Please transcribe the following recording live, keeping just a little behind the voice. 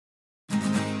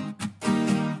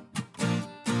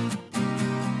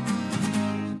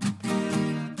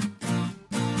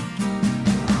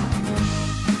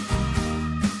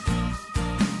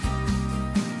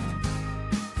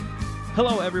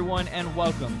Hello, everyone, and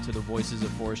welcome to the Voices of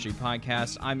Forestry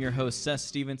podcast. I'm your host, Seth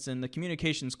Stevenson, the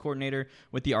communications coordinator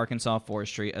with the Arkansas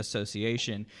Forestry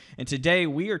Association. And today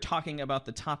we are talking about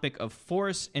the topic of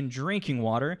forests and drinking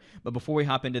water. But before we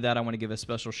hop into that, I want to give a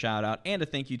special shout out and a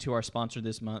thank you to our sponsor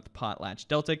this month,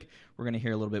 PotlatchDeltic. We're going to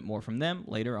hear a little bit more from them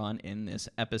later on in this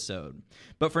episode.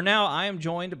 But for now, I am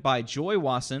joined by Joy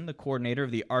Wasson, the coordinator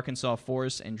of the Arkansas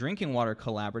Forest and Drinking Water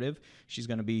Collaborative. She's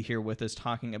going to be here with us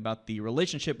talking about the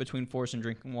relationship between forest and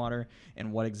drinking water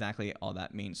and what exactly all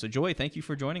that means. So Joy, thank you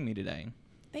for joining me today.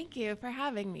 Thank you for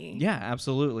having me. Yeah,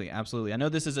 absolutely. I know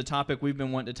this is a topic we've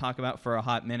been wanting to talk about for a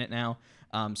hot minute now,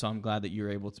 so I'm glad that we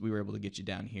were able to get you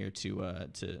down here to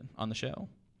on the show.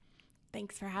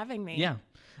 Thanks for having me. Yeah.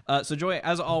 So Joy,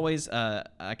 as always, I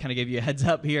kind of gave you a heads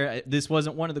up here. This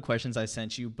wasn't one of the questions I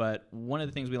sent you, but one of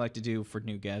the things we like to do for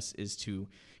new guests is to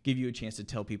give you a chance to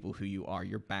tell people who you are,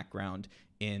 your background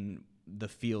in the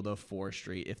field of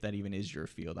forestry, if that even is your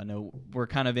field. I know we're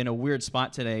kind of in a weird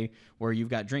spot today where you've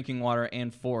got drinking water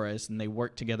and forest, and they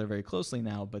work together very closely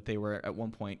now, but they were at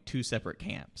one point two separate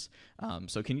camps.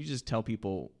 So can you just tell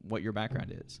people what your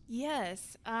background is?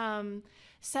 Yes.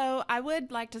 So I would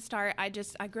like to start, I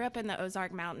grew up in the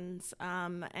Ozark Mountains,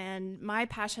 and my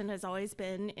passion has always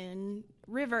been in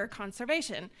river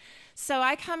conservation. So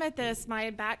I come at this,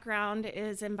 my background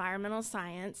is environmental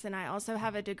science, and I also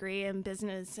have a degree in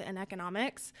business and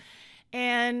economics.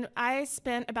 And I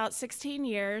spent about 16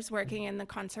 years working in the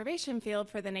conservation field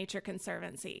for the Nature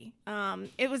Conservancy.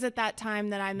 It was at that time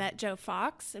that I met Joe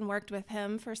Fox and worked with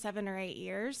him for 7 or 8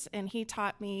 years, and he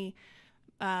taught me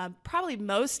probably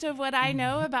most of what I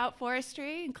know about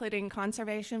forestry, including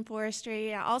conservation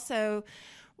forestry. I also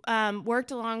worked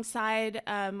alongside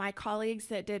my colleagues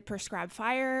that did prescribed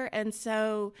fire. And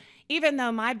so even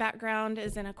though my background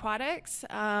is in aquatics,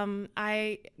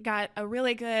 I got a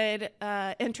really good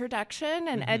introduction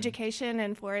and education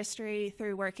in forestry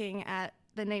through working at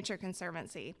the Nature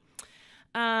Conservancy.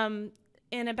 In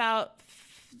about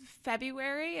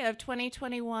February of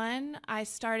 2021, I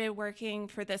started working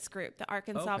for this group, the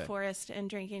Arkansas Forest and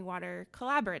Drinking Water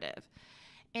Collaborative.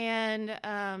 And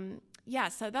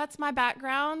so that's my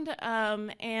background.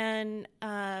 And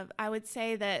I would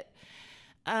say that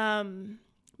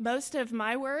most of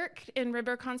my work in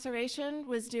river conservation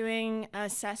was doing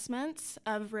assessments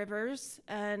of rivers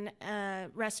and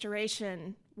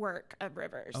restoration work of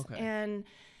rivers. Okay. And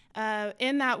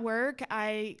in that work,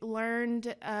 I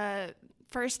learned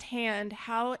firsthand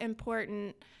how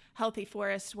important healthy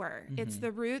forests were. It's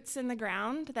the roots in the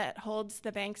ground that holds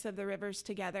the banks of the rivers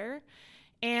together.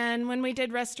 And when we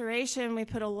did restoration, we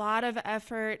put a lot of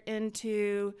effort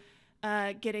into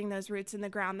getting those roots in the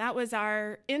ground. That was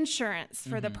our insurance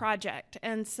for the project.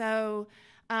 And so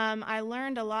I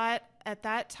learned a lot at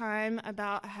that time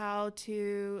about how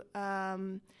to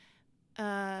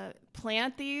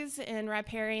plant these in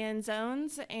riparian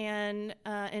zones and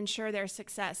ensure their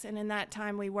success. And in that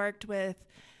time, we worked with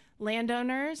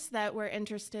landowners that were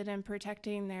interested in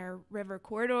protecting their river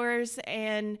corridors.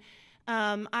 And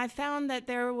I found that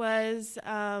there was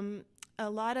a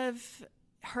lot of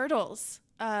hurdles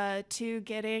to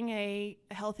getting a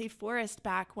healthy forest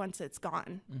back once it's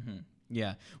gone.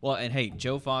 Yeah. Well, and hey,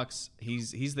 Joe Fox,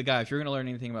 he's the guy. If you're going to learn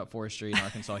anything about forestry in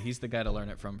Arkansas, he's the guy to learn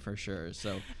it from for sure.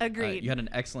 So agreed. You had an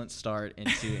excellent start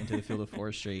into the field of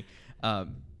forestry.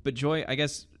 But Joy, I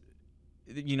guess,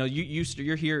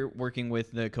 you're here working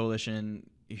with the coalition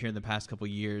here in the past couple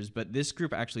of years, but this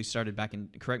group actually started back in,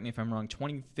 correct me if I'm wrong,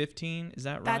 2015, is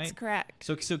that right? That's correct.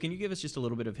 So can you give us just a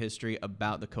little bit of history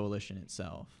about the coalition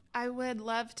itself? I would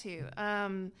love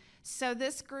to. So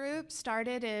this group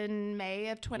started in May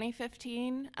of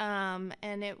 2015,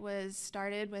 and it was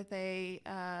started with a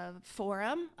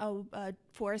forum, a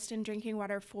forest and drinking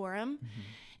water forum.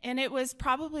 And it was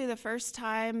probably the first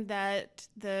time that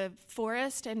the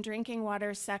forest and drinking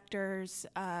water sectors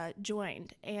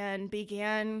joined and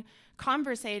began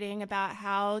conversating about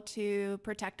how to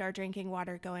protect our drinking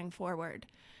water going forward.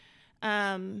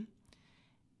 From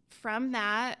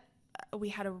that, we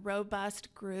had a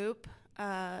robust group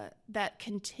that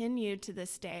continued to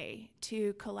this day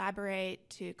to collaborate,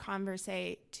 to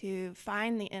conversate, to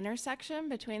find the intersection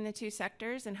between the two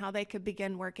sectors and how they could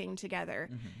begin working together.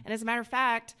 And as a matter of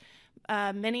fact,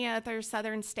 many other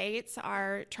southern states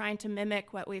are trying to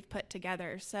mimic what we've put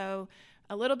together. So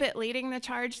a little bit leading the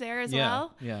charge there as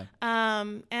well. Yeah.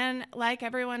 And like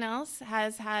everyone else,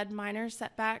 has had minor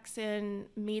setbacks in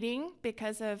meeting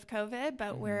because of COVID,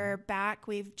 but we're back.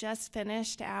 We've just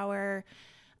finished our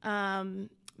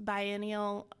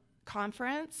biennial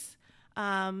conference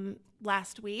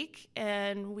last week,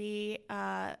 and we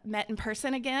met in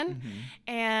person again,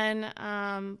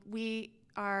 and we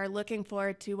are looking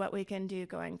forward to what we can do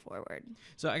going forward.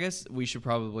 So I guess we should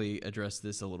probably address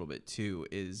this a little bit too,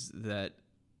 is that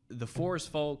the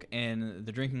forest folk and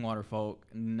the drinking water folk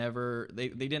they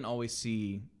didn't always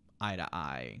see eye to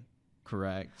eye,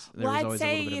 correct? Well, I'd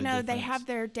say, they have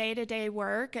their day-to-day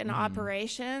work and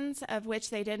operations of which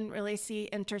they didn't really see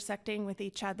intersecting with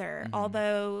each other,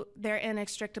 although they're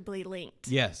inextricably linked.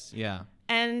 Yes, yeah.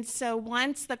 And so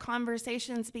once the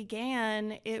conversations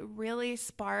began, it really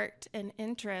sparked an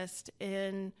interest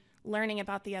in learning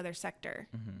about the other sector.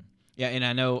 Yeah, and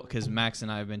I know because Max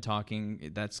and I have been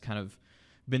talking, that's kind of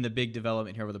been the big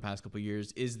development here over the past couple of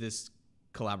years, is this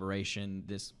collaboration,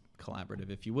 this collaborative,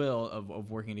 if you will,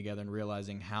 of working together and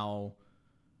realizing how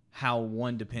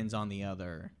one depends on the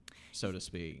other, so to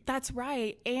speak. That's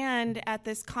right. And at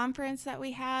this conference that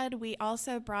we had, we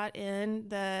also brought in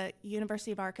the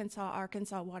University of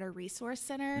Arkansas Water Resource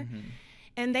Center,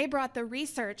 and they brought the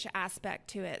research aspect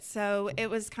to it. So it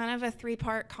was kind of a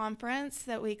 3-part conference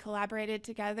that we collaborated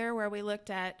together, where we looked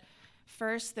at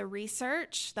first the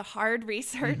research, the hard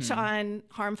research on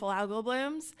harmful algal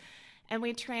blooms. And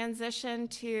we transitioned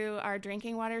to our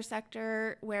drinking water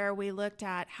sector, where we looked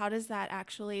at how does that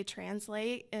actually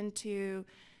translate into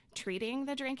treating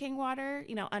the drinking water,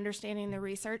 understanding the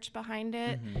research behind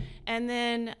it. And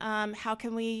then how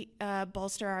can we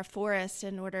bolster our forest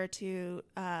in order to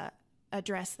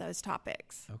address those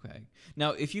topics. Okay.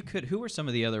 Now, if you could, who are some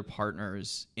of the other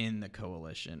partners in the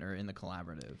coalition or in the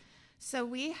collaborative? So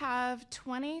we have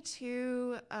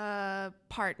 22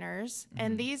 partners,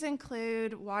 and these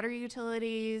include water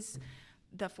utilities,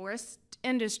 the forest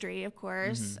industry, of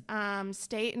course,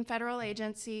 state and federal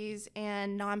agencies,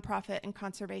 and nonprofit and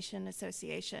conservation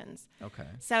associations. Okay.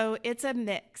 So it's a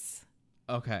mix.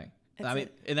 Okay.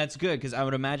 And that's good, because I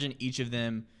would imagine each of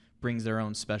them brings their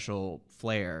own special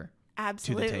flair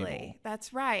to the table.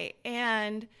 That's right.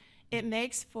 And it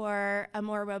makes for a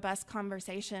more robust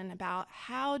conversation about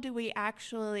how do we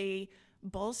actually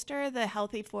bolster the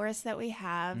healthy forests that we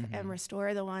have and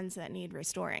restore the ones that need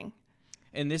restoring.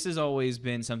 And this has always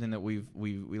been something that we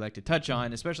like to touch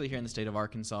on, especially here in the state of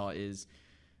Arkansas, is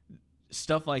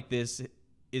stuff like this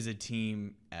is a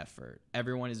team effort.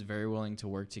 Everyone is very willing to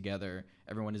work together.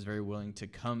 Everyone is very willing to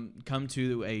come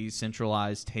to a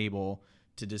centralized table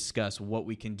to discuss what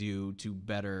we can do to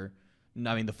better,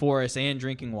 the forest and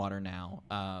drinking water now.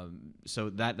 So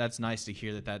that's nice to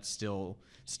hear that that's still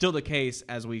the case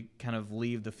as we kind of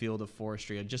leave the field of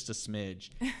forestry just a smidge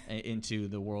into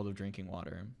the world of drinking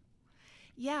water.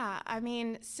 Yeah,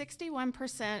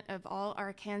 61% of all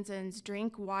Arkansans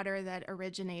drink water that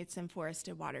originates in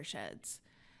forested watersheds.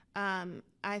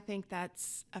 I think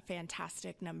that's a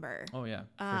fantastic number. Oh, yeah,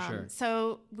 for sure.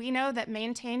 So we know that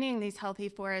maintaining these healthy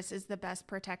forests is the best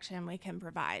protection we can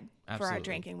provide for our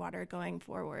drinking water going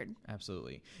forward.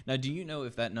 Absolutely. Now, do you know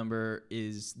if that number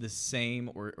is the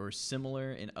same or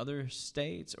similar in other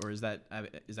states, or is that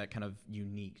kind of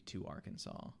unique to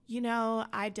Arkansas?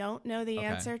 I don't know the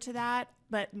answer to that,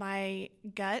 but my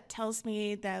gut tells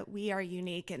me that we are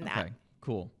unique in that. Okay,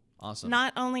 cool. Awesome.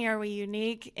 Not only are we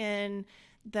unique in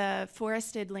the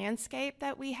forested landscape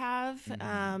that we have,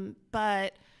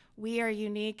 but we are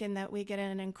unique in that we get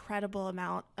an incredible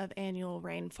amount of annual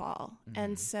rainfall.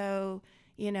 And so,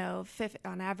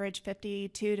 on average,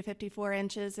 52 to 54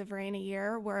 inches of rain a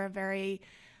year. We're a very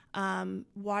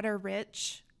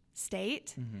water-rich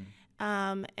state.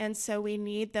 And so we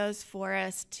need those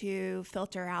forests to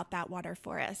filter out that water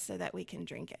for us so that we can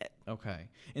drink it. Okay.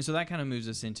 And so that kind of moves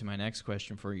us into my next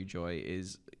question for you, Joy,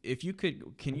 is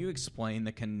can you explain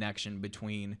the connection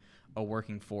between a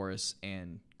working forest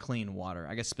and clean water?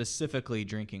 I guess specifically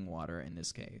drinking water in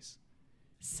this case.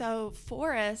 So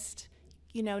forest,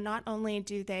 not only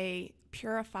do they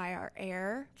purify our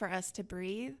air for us to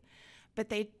breathe, but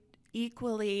they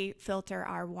equally filter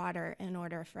our water in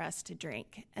order for us to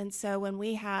drink. And so when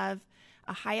we have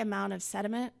a high amount of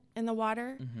sediment in the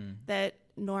water that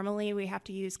normally we have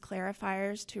to use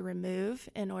clarifiers to remove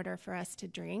in order for us to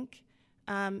drink,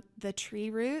 the tree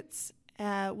roots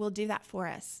will do that for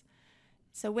us.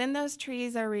 So when those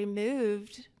trees are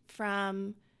removed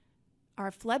from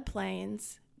our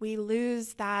floodplains, we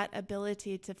lose that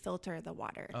ability to filter the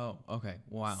water. Oh, okay.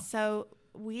 Wow. So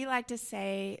we like to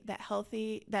say that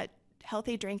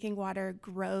healthy drinking water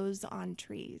grows on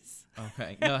trees.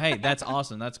 Okay. No, hey, that's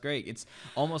awesome. That's great. It's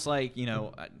almost like,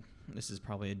 this is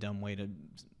probably a dumb way to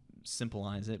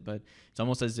simplify it, but it's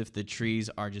almost as if the trees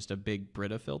are just a big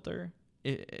Brita filter.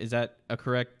 Is that a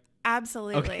correct?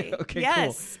 Absolutely. Okay,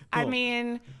 yes.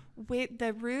 Cool.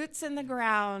 The roots in the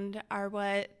ground are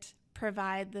what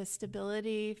provide the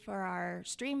stability for our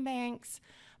stream banks,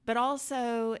 but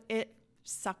also it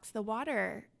sucks the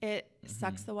water. It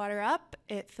sucks the water up.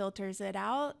 It filters it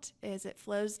out as it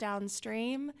flows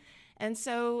downstream. And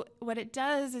so what it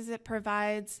does is it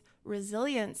provides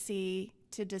resiliency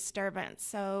to disturbance.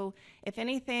 So if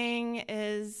anything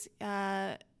is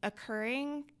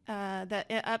occurring that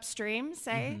upstream,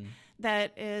 say,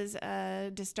 that is a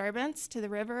disturbance to the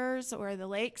rivers or the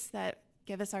lakes that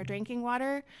give us our drinking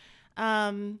water,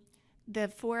 the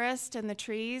forest and the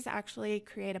trees actually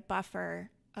create a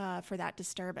buffer for that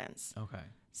disturbance. Okay.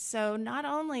 So not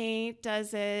only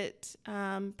does it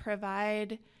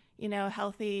provide,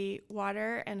 healthy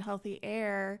water and healthy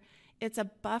air, it's a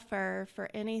buffer for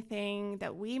anything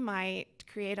that we might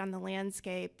create on the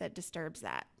landscape that disturbs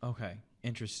that. Okay.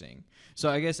 Interesting. So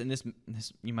I guess in this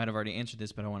you might have already answered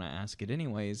this, but I want to ask it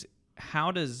anyways.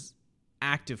 How does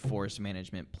active forest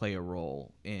management play a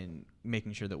role in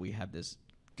making sure that we have this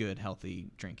good, healthy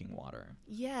drinking water?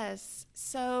 Yes.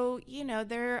 So,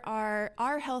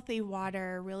 our healthy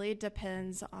water really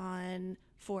depends on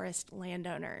forest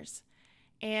landowners.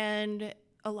 And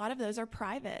a lot of those are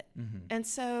private. And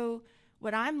so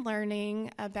what I'm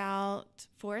learning about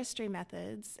forestry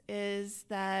methods is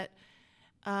that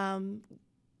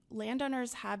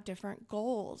landowners have different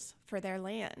goals for their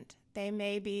land. They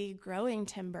may be growing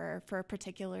timber for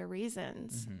particular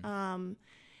reasons. And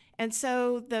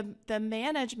so the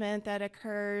management that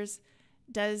occurs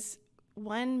does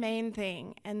one main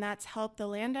thing, and that's help the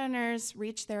landowners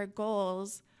reach their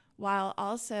goals while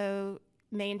also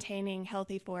maintaining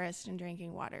healthy forest and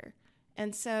drinking water.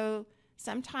 And so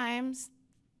sometimes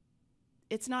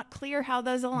it's not clear how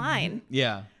those align.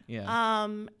 Yeah.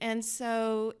 And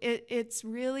so it's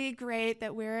really great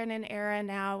that we're in an era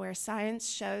now where science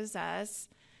shows us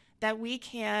that we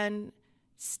can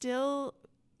still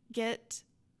get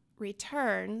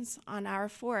returns on our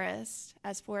forest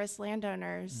as forest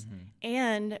landowners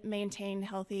and maintain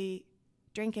healthy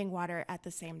drinking water at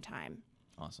the same time.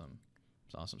 Awesome.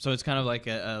 It's awesome. So it's kind of like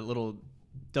a little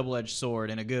double-edged sword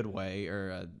in a good way,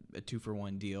 or a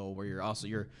 2-for-1 deal where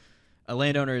you're a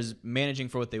landowner is managing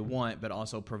for what they want, but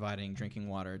also providing drinking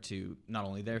water to not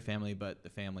only their family, but the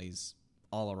families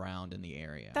all around in the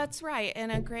area. That's right. And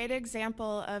a great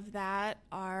example of that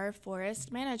are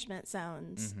forest management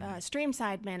zones,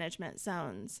 streamside management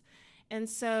zones. And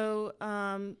so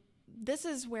this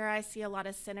is where I see a lot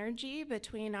of synergy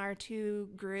between our two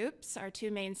groups, our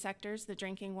two main sectors, the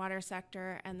drinking water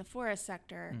sector and the forest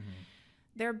sector.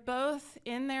 They're both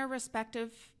in their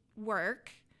respective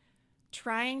work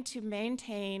trying to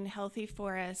maintain healthy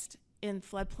forest in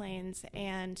floodplains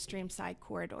and streamside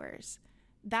corridors.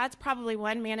 That's probably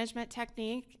one management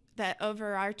technique that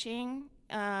overarching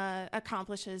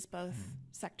accomplishes both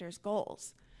sectors'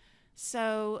 goals.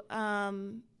 So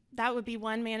that would be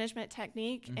one management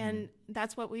technique, and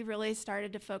that's what we really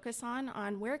started to focus on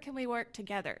where can we work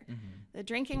together. The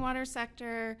drinking water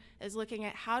sector is looking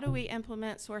at how do we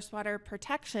implement source water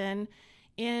protection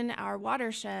in our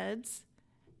watersheds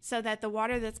so that the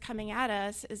water that's coming at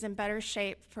us is in better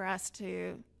shape for us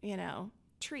to,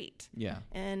 treat. Yeah.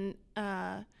 And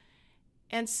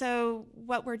so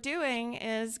what we're doing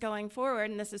is going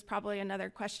forward, and this is probably another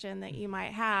question that you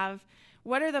might have,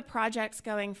 what are the projects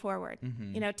going forward?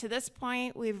 To this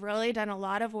point, we've really done a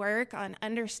lot of work on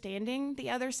understanding the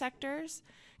other sectors,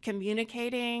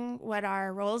 communicating what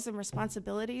our roles and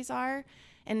responsibilities are,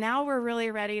 and now we're really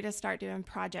ready to start doing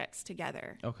projects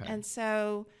together. Okay. And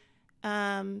so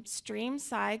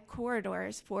streamside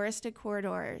corridors, forested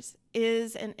corridors,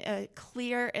 is a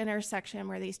clear intersection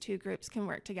where these two groups can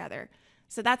work together.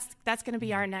 So that's going to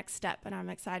be our next step, and I'm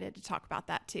excited to talk about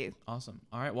that too. Awesome.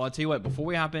 All right. Well, I'll tell you what, before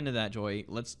we hop into that, Joy,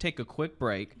 let's take a quick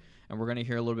break, and we're going to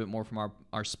hear a little bit more from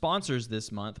our sponsors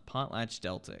this month,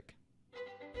 Potlatch-Deltic.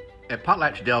 At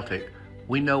Potlatch-Deltic,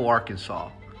 we know Arkansas,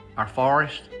 our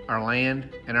forest, our land,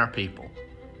 and our people.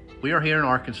 We are here in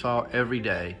Arkansas every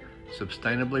day,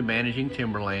 sustainably managing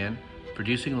timberland,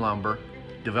 producing lumber,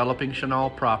 developing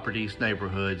Chenal properties,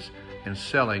 neighborhoods, and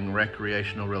selling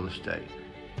recreational real estate.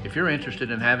 If you're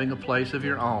interested in having a place of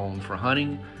your own for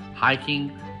hunting,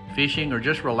 hiking, fishing, or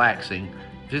just relaxing,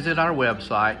 visit our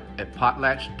website at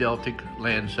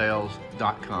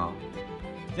potlatchdelticlandsales.com.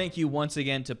 Thank you once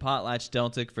again to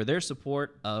Potlatch-Deltic for their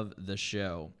support of the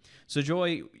show. So,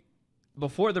 Joy,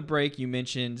 before the break, you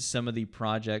mentioned some of the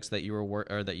projects that you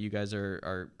that you guys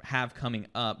have coming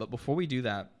up. But before we do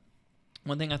that,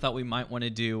 one thing I thought we might want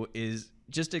to do is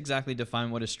just exactly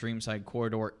define what a streamside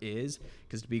corridor is,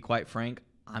 because to be quite frank,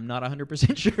 I'm not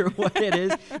 100% sure what it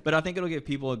is, but I think it'll give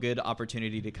people a good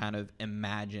opportunity to kind of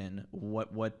imagine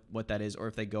what that is, or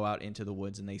if they go out into the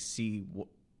woods and they see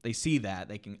that,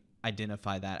 they can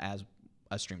identify that as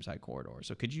a streamside corridor.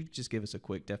 So could you just give us a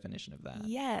quick definition of that?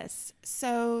 Yes.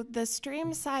 So the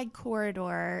streamside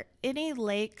corridor, any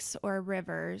lakes or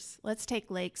rivers, let's take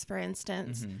lakes for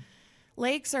instance.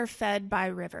 Lakes are fed by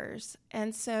rivers.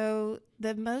 And so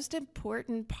the most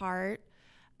important part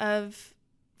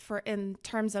in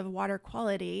terms of water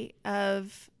quality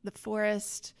of the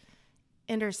forest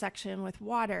intersection with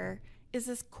water is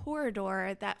this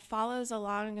corridor that follows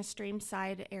along a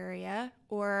streamside area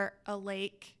or a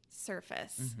lake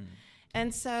surface.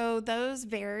 And so those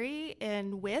vary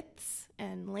in widths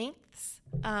and lengths,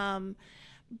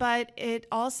 but it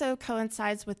also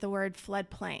coincides with the word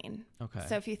floodplain. Okay.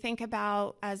 So if you think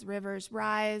about as rivers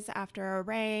rise after a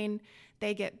rain,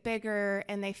 they get bigger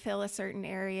and they fill a certain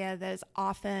area that is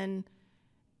often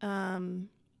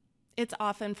it's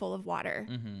often full of water.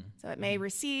 So it may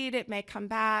recede, it may come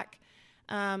back.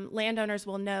 Landowners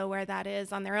will know where that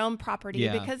is on their own property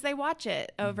because they watch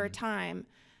it over time.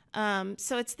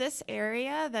 So it's this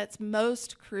area that's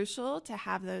most crucial to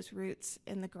have those roots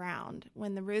in the ground.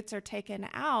 When the roots are taken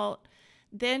out,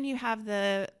 then you have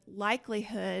the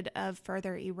likelihood of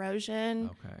further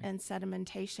erosion and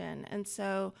sedimentation. And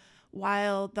so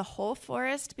while the whole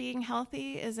forest being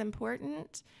healthy is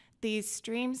important, these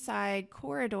streamside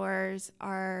corridors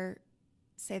are,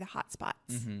 say, the hot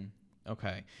spots.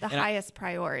 Okay. The highest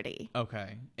priority.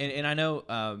 Okay. And I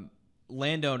know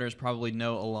landowners probably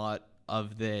know a lot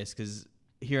of this because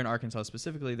here in Arkansas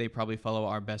specifically, they probably follow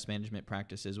our best management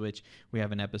practices, which we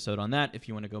have an episode on that if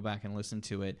you want to go back and listen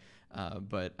to it.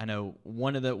 But I know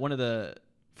one of the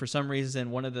for some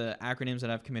reason, one of the acronyms that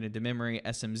I've committed to memory,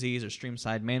 SMZs or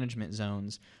streamside management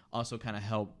zones, also kind of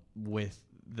help with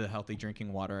the healthy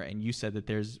drinking water. And you said that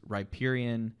there's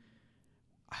riparian.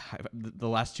 The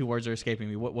last two words are escaping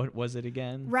me. What was it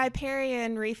again?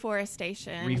 Riparian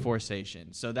reforestation.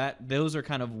 Reforestation. So those are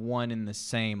kind of one and the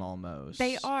same almost.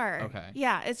 They are. Okay.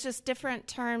 Yeah, it's just different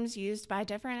terms used by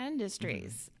different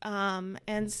industries.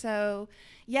 And so,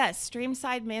 yes,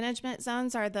 streamside management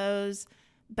zones are those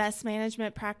best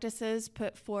management practices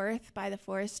put forth by the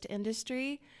forest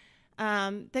industry.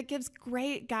 That gives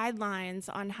great guidelines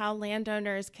on how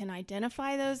landowners can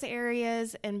identify those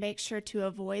areas and make sure to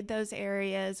avoid those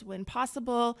areas when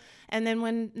possible. And then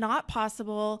when not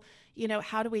possible,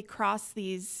 how do we cross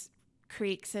these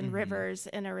creeks and rivers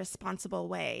in a responsible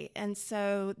way? And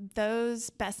so those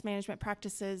best management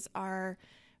practices are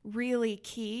really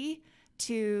key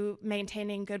to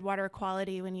maintaining good water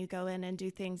quality when you go in and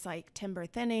do things like timber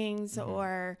thinnings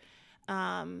or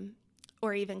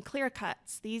even clear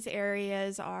cuts. These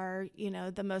areas are,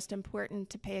 the most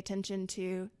important to pay attention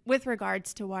to with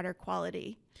regards to water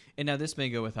quality. And now this may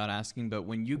go without asking, but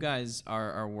when you guys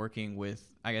are working with,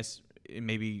 I guess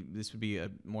maybe this would be a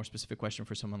more specific question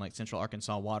for someone like Central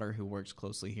Arkansas Water who works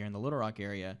closely here in the Little Rock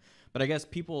area, but I guess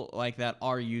people like that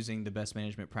are using the best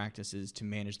management practices to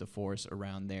manage the forest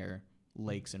around their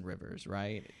lakes and rivers,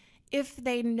 right? If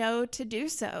they know to do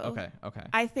so. Okay.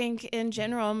 I think in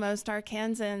general, most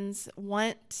Arkansans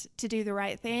want to do the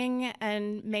right thing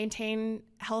and maintain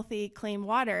healthy, clean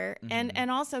water and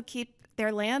also keep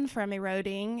their land from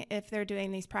eroding if they're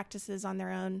doing these practices on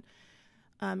their own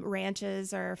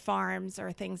ranches or farms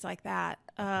or things like that.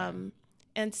 And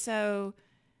so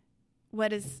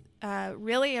what is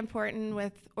really important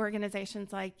with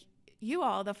organizations like you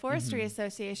all, the Forestry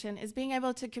Association, is being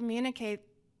able to communicate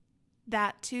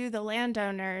that to the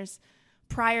landowners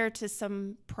prior to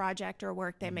some project or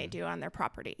work they may do on their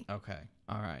property. Okay.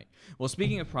 All right. Well,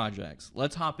 speaking of projects,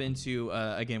 let's hop into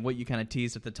again what you kind of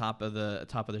teased at the top of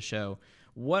the show.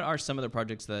 What are some of the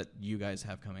projects that you guys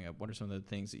have coming up? What are some of the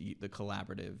things that the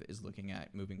collaborative is looking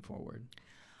at moving forward?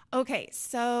 Okay,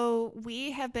 so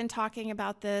we have been talking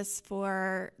about this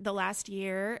for the last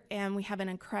year, and we have an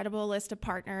incredible list of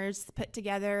partners put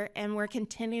together, and we're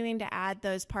continuing to add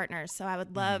those partners. So I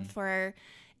would love for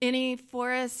any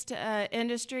forest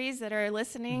industries that are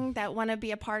listening that want to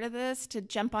be a part of this to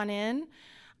jump on in.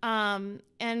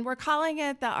 And we're calling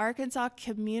it the Arkansas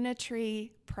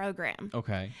Community Program.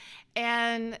 Okay.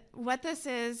 And what this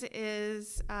is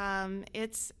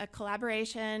it's a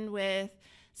collaboration with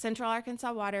Central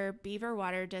Arkansas Water, Beaver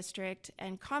Water District,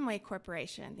 and Conway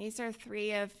Corporation. These are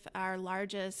three of our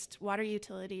largest water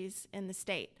utilities in the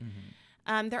state.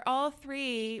 They're all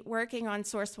three working on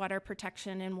source water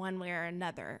protection in one way or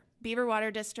another. Beaver Water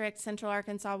District, Central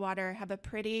Arkansas Water have a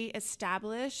pretty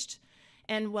established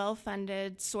and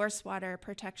well-funded source water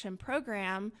protection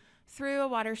program through a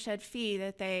watershed fee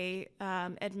that they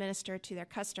administer to their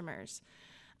customers.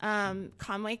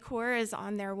 Conway Corps is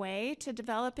on their way to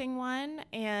developing one,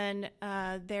 and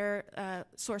their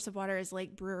source of water is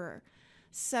Lake Brewer.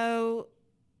 So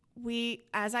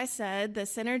as I said, the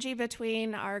synergy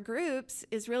between our groups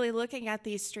is really looking at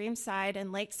these streamside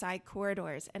and lakeside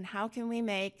corridors and how can we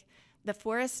make the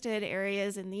forested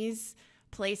areas in these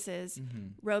places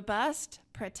robust,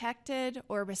 protected,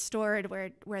 or restored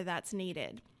where that's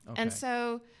needed. Okay. And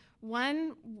so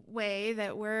one way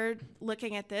that we're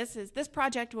looking at this is this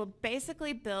project will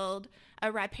basically build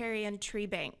a riparian tree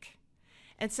bank.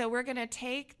 And so we're going to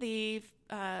take the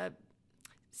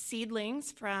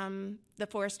seedlings from the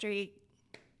Forestry,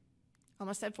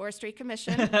 almost said Forestry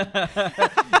Commission.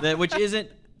 Which isn't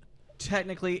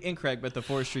technically incorrect, but the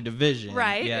Forestry Division.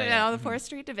 Right, Yeah. the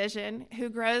Forestry Division, who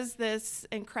grows this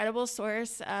incredible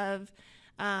source of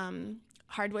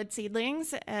hardwood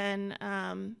seedlings. And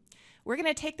we're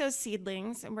going to take those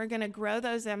seedlings and we're going to grow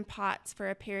those in pots for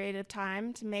a period of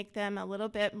time to make them a little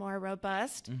bit more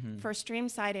robust for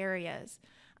streamside areas.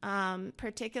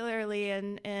 Particularly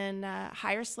in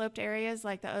higher sloped areas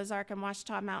like the Ozark and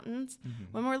Ouachita Mountains.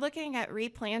 When we're looking at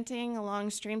replanting along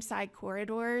streamside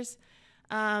corridors,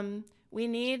 we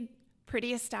need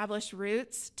pretty established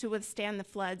roots to withstand the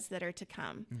floods that are to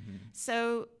come.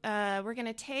 So we're going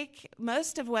to take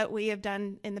most of what we have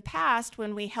done in the past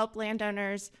when we help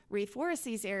landowners reforest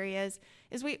these areas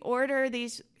is we order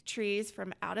these trees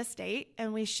from out of state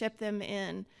and we ship them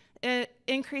in,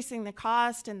 increasing the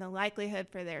cost and the likelihood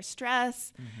for their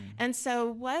stress. And so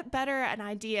what better an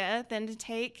idea than to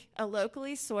take a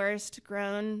locally sourced,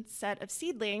 grown set of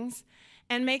seedlings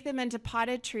and make them into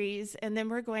potted trees, and then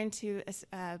we're going to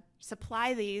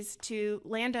supply these to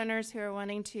landowners who are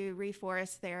wanting to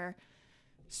reforest their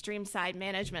streamside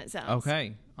management zones.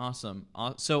 Okay, awesome.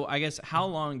 So I guess how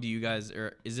long do you guys,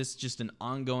 or is this just an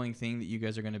ongoing thing that you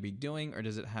guys are going to be doing, or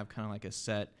does it have kind of like a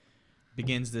set,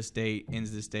 begins this date,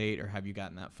 ends this date, or have you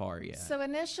gotten that far yet? So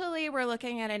initially we're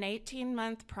looking at an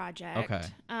 18-month project. Okay.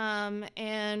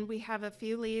 And we have a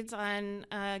few leads on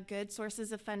good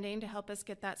sources of funding to help us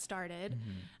get that started.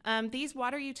 These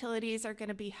water utilities are going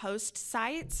to be host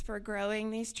sites for growing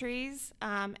these trees.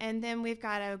 And then we've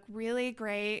got a really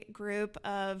great group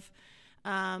of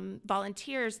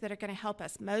volunteers that are going to help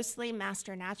us, mostly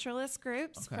master naturalist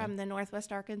groups from the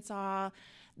Northwest Arkansas,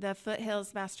 the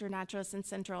Foothills Master Naturalists in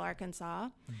Central Arkansas.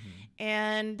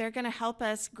 And they're going to help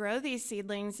us grow these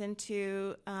seedlings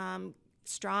into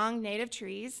strong native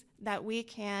trees that we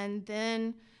can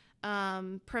then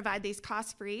provide these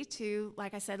cost-free to,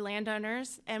 like I said,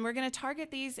 landowners. And we're going to target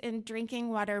these in drinking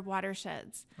water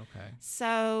watersheds. Okay.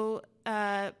 So,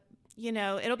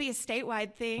 it'll be a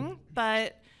statewide thing,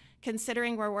 but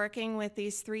considering we're working with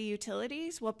these 3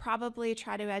 utilities, we'll probably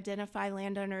try to identify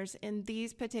landowners in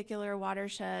these particular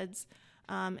watersheds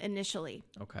initially.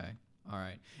 Okay. All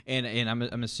right. And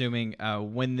I'm assuming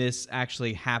when this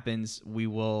actually happens, we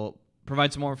will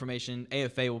provide some more information.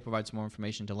 AFA will provide some more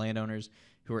information to landowners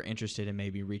who are interested in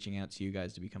maybe reaching out to you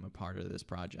guys to become a part of this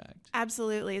project.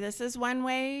 Absolutely. This is one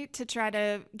way to try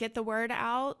to get the word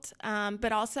out,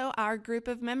 but also our group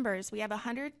of members. We have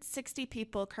 160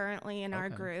 people currently in our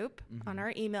group on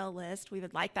our email list. We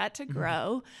would like that to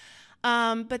grow.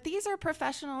 But these are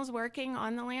professionals working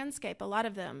on the landscape, a lot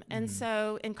of them. And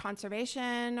so in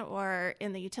conservation or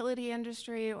in the utility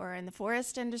industry or in the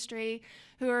forest industry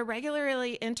who are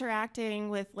regularly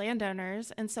interacting with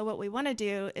landowners. And so what we want to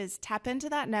do is tap into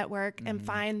that network and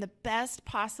find the best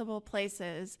possible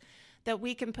places that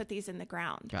we can put these in the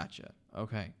ground. Gotcha.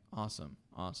 Okay. Awesome.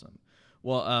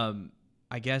 Well,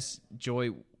 I guess, Joy,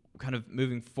 kind of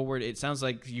moving forward, it sounds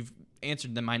like you've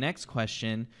answered my next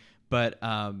question, but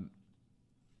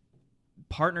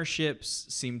partnerships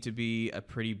seem to be a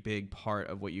pretty big part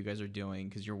of what you guys are doing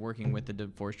because you're working with the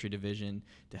Forestry Division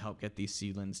to help get these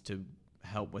seedlings to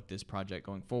help with this project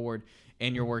going forward,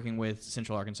 and you're working with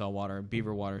Central Arkansas Water,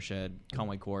 Beaver Watershed,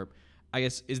 Conway Corp. I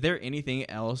guess, is there anything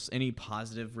else, any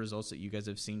positive results that you guys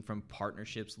have seen from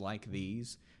partnerships like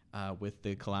these with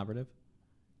the collaborative?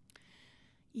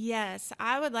 Yes,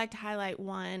 I would like to highlight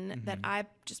one that I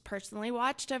just personally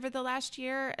watched over the last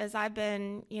year as I've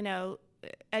been,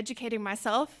 educating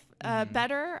myself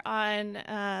better on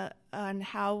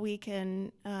how we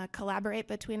can collaborate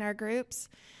between our groups.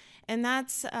 And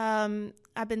that's,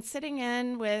 I've been sitting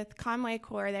in with Conway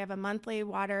Corps. They have a monthly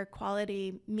water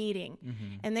quality meeting.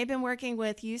 And they've been working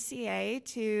with UCA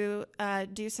to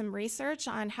do some research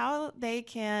on how they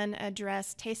can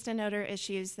address taste and odor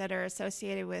issues that are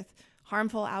associated with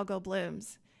harmful algal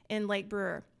blooms in Lake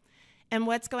Brewer, and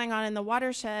what's going on in the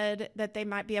watershed that they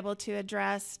might be able to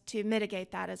address to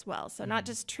mitigate that as well. So not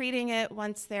just treating it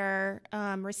once they're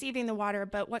receiving the water,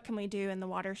 but what can we do in the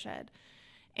watershed?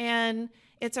 And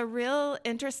it's a real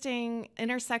interesting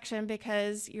intersection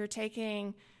because you're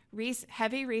taking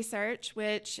heavy research,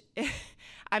 which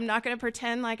I'm not going to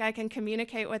pretend like I can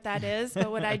communicate what that is,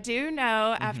 but what I do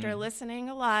know after listening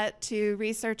a lot to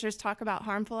researchers talk about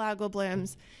harmful algal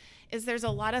blooms is there's a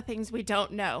lot of things we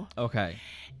don't know. Okay.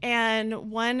 And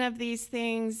one of these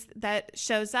things that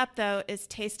shows up, though, is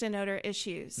taste and odor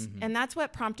issues. And that's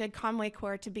what prompted Conway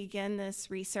Corps to begin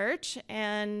this research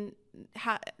and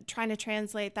trying to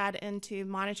translate that into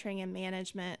monitoring and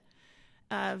management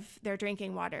of their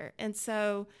drinking water. And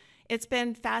so it's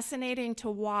been fascinating to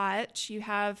watch. You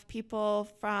have people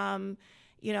from,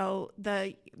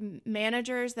 the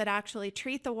managers that actually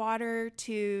treat the water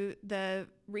to the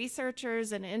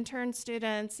researchers and intern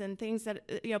students and things that,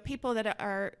 people that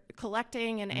are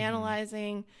collecting and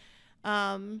analyzing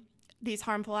these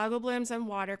harmful algal blooms and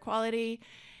water quality.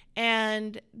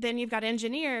 And then you've got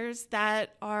engineers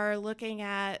that are looking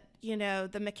at,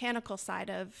 the mechanical side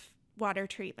of water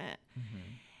treatment.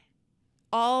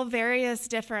 All various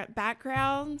different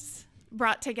backgrounds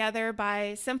brought together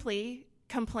by simply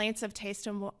complaints of taste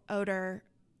and odor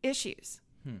issues.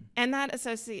 And that is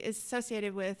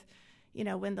associated with,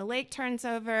 when the lake turns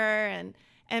over and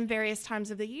various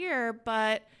times of the year.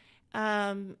 But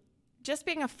just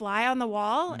being a fly on the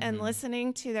wall and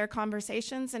listening to their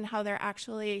conversations and how they're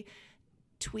actually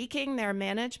tweaking their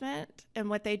management and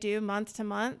what they do month to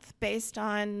month based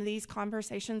on these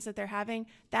conversations that they're having,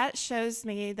 that shows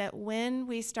me that when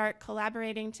we start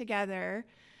collaborating together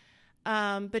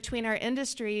between our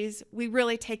industries, we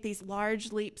really take these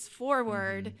large leaps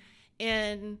forward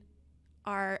in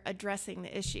our addressing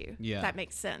the issue. Yeah. If that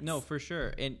makes sense. No, for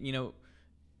sure. And,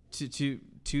 to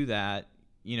that,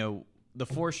 the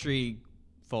forestry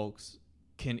folks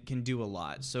can do a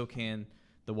lot. So can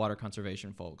the water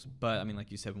conservation folks. But I mean,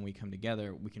 like you said, when we come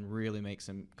together, we can really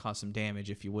cause some damage,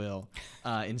 if you will,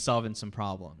 in solving some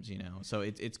problems, So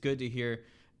it's good to hear.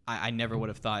 I never would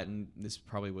have thought, and this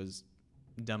probably was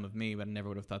dumb of me, but I never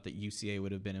would have thought that UCA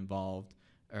would have been involved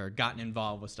or gotten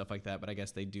involved with stuff like that. But I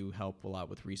guess they do help a lot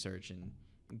with research and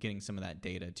getting some of that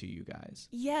data to you guys.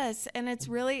 Yes, and it's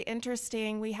really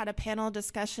interesting. We had a panel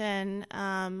discussion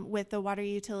with the water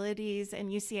utilities, and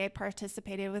UCA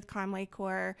participated with Conway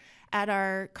Corps at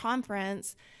our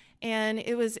conference. And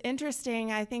it was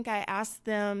interesting. I think I asked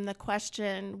them the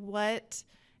question, what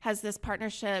has this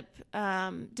partnership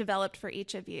developed for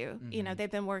each of you?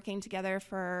 They've been working together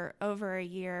for over a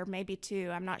year, maybe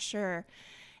 2, I'm not sure,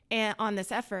 and on this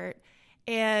effort.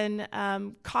 And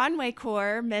Conway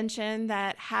Corps mentioned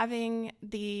that having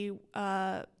the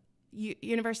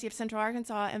University of Central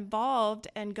Arkansas involved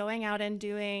and going out and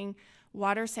doing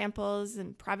water samples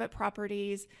and private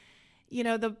properties,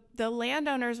 the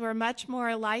landowners were much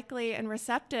more likely and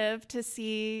receptive to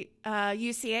see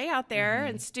UCA out there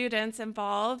and students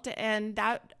involved, and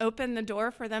that opened the door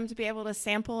for them to be able to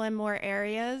sample in more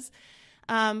areas.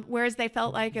 Whereas they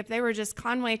felt like if they were just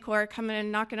Conway Corps coming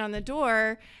and knocking on the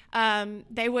door,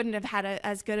 they wouldn't have had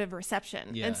as good of a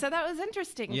reception. Yeah. And so that was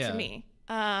interesting to me.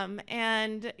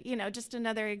 And, just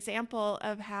another example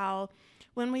of how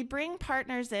when we bring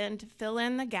partners in to fill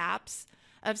in the gaps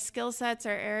of skill sets or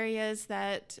areas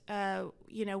that,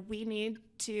 we need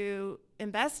to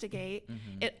investigate,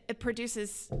 it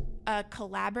produces a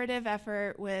collaborative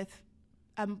effort with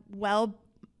a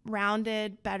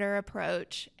well-rounded, better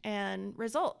approach and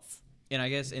results. And I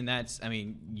guess,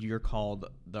 you're called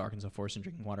the Arkansas Forest and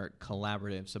Drinking Water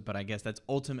Collaborative. So, but I guess that's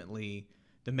ultimately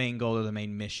the main goal or the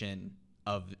main mission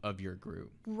of your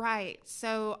group. Right.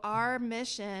 So our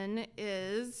mission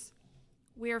is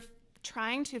we're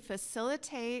trying to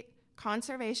facilitate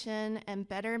conservation and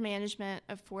better management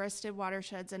of forested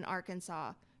watersheds in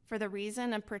Arkansas for the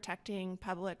reason of protecting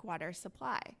public water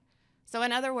supply. So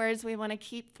in other words, we want to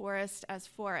keep forest as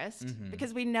forest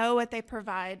because we know what they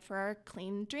provide for our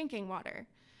clean drinking water.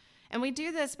 And we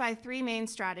do this by 3 main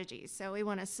strategies. So we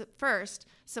want to first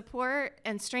support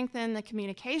and strengthen the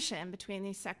communication between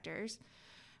these sectors.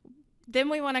 Then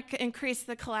we want to increase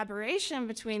the collaboration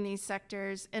between these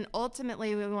sectors. And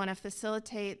ultimately, we want to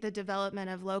facilitate the development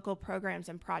of local programs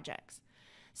and projects.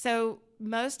 So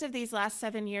most of these last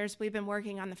 7 years, we've been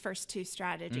working on the first 2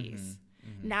 strategies.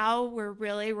 Now we're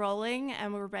really rolling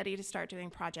and we're ready to start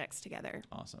doing projects together.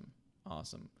 Awesome.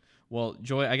 Well,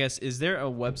 Joy, I guess, is there a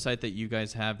website that you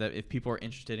guys have that if people are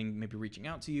interested in maybe reaching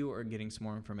out to you or getting some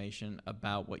more information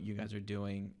about what you guys are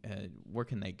doing, where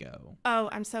can they go? Oh,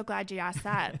 I'm so glad you asked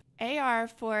that.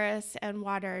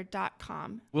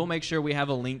 arforestandwater.com. We'll make sure we have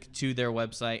a link to their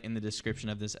website in the description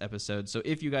of this episode. So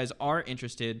if you guys are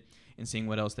interested in seeing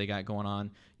what else they got going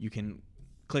on, you can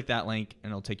click that link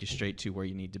and it'll take you straight to where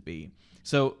you need to be.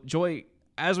 So, Joy,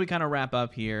 as we kind of wrap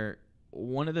up here,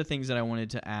 one of the things that I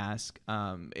wanted to ask,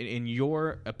 in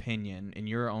your opinion, in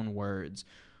your own words,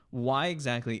 why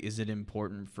exactly is it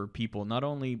important for people, not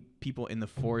only people in the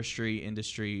forestry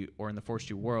industry or in the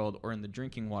forestry world or in the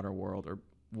drinking water world or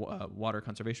water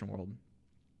conservation world,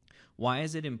 why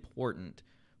is it important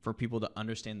for people to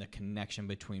understand the connection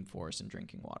between forest and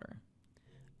drinking water?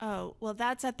 Oh, well,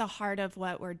 that's at the heart of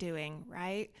what we're doing,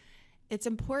 right? It's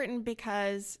important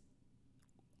because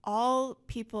all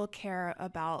people care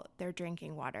about their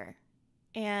drinking water.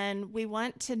 And we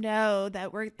want to know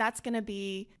that that's going to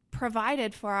be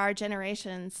provided for our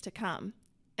generations to come.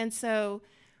 And so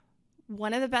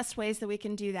one of the best ways that we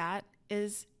can do that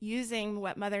is using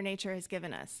what Mother Nature has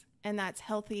given us, and that's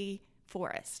healthy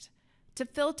forest, to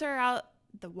filter out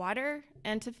the water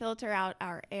and to filter out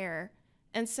our air.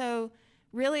 And so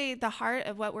really the heart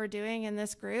of what we're doing in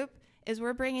this group is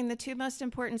we're bringing the two most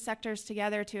important sectors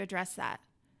together to address that.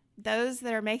 Those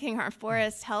that are making our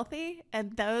forests healthy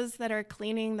and those that are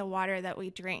cleaning the water that we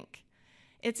drink.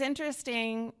 It's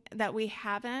interesting that we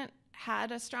haven't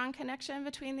had a strong connection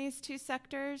between these two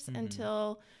sectors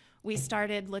until we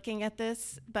started looking at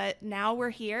this, but now we're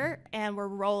here and we're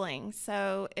rolling.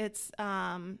 So it's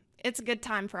a good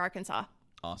time for Arkansas.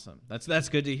 Awesome. That's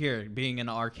good to hear. Being an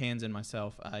Arkansan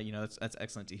myself, that's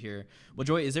excellent to hear. Well,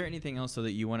 Joy, is there anything else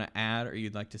that you want to add or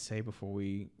you'd like to say before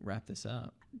we wrap this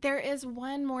up? There is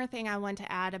one more thing I want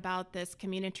to add about this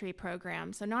community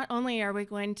program. So not only are we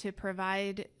going to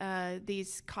provide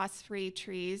these cost-free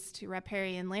trees to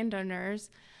riparian landowners,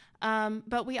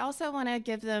 but we also want to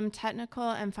give them technical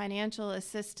and financial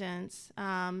assistance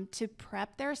to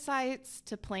prep their sites,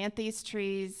 to plant these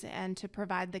trees, and to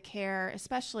provide the care,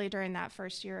 especially during that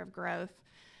first year of growth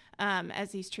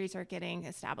as these trees are getting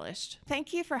established.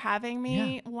 Thank you for having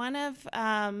me. Yeah. One of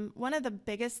the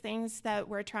biggest things that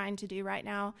we're trying to do right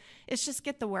now is just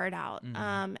get the word out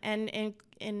and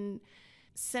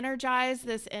synergize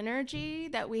this energy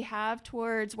that we have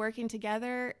towards working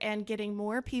together and getting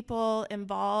more people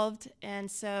involved. And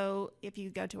so if you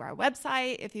go to our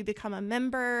website, if you become a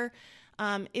member,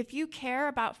 if you care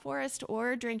about forest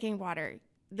or drinking water,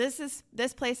 this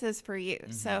place is for you.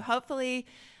 So hopefully,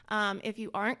 if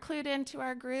you aren't clued into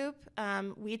our group,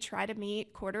 we try to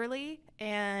meet quarterly,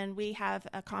 and we have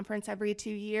a conference every 2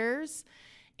 years.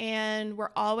 And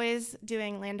we're always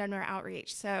doing landowner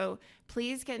outreach. So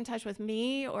please get in touch with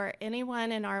me or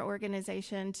anyone in our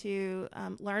organization to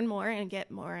learn more and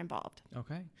get more involved.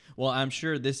 Okay. Well, I'm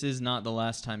sure this is not the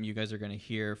last time you guys are going to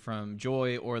hear from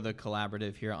Joy or the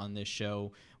collaborative here on this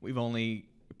show. We've only,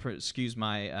 excuse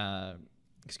my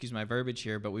verbiage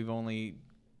here, but we've only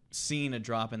seen a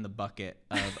drop in the bucket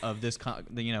of this,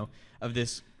 of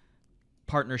this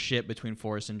partnership between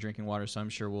forest and drinking water, so I'm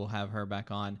sure we'll have her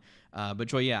back on. But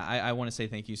Joy, I want to say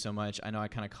thank you so much. I know I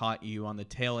kind of caught you on the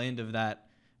tail end of that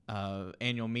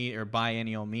biennial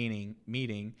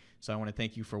meeting, so I want to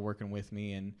thank you for working with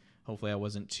me, and hopefully I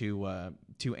wasn't too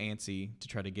antsy to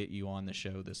try to get you on the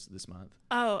show this month.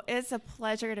 Oh, it's a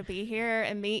pleasure to be here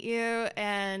and meet you,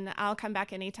 and I'll come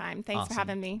back anytime. Thanks for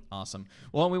having me. Awesome.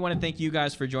 Well, we want to thank you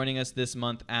guys for joining us this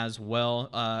month as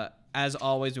well. As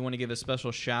always, we want to give a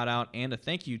special shout out and a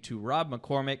thank you to Rob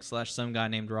McCormick / some guy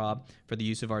named Rob for the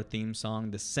use of our theme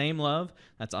song, The Same Love.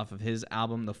 That's off of his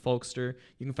album, The Folkster.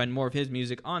 You can find more of his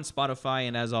music on Spotify,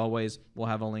 and as always, we'll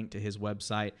have a link to his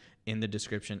website in the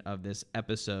description of this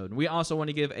episode. We also want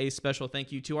to give a special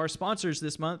thank you to our sponsors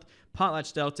this month,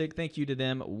 PotlatchDeltic. Thank you to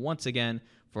them once again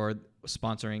for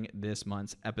sponsoring this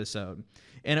month's episode.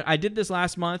 And I did this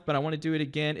last month, but I want to do it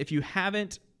again. If you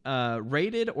haven't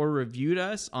rated or reviewed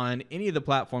us on any of the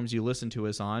platforms you listen to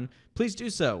us on, please do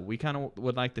so. We kind of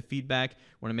would like the feedback.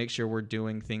 Want to make sure we're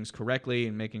doing things correctly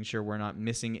and making sure we're not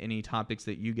missing any topics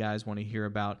that you guys want to hear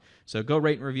about. So go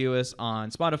rate and review us on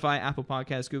Spotify, Apple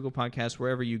Podcasts, Google Podcasts,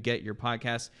 wherever you get your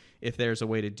podcasts. If there's a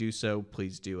way to do so,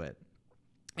 please do it.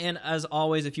 And as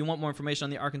always, if you want more information on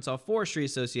the Arkansas Forestry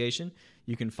Association,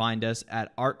 you can find us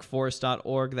at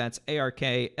arkforest.org. That's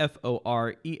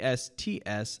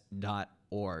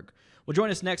ARKFORESTS.org. Well, join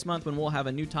us next month when we'll have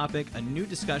a new topic, a new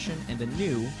discussion, and a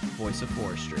new Voice of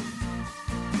Forestry.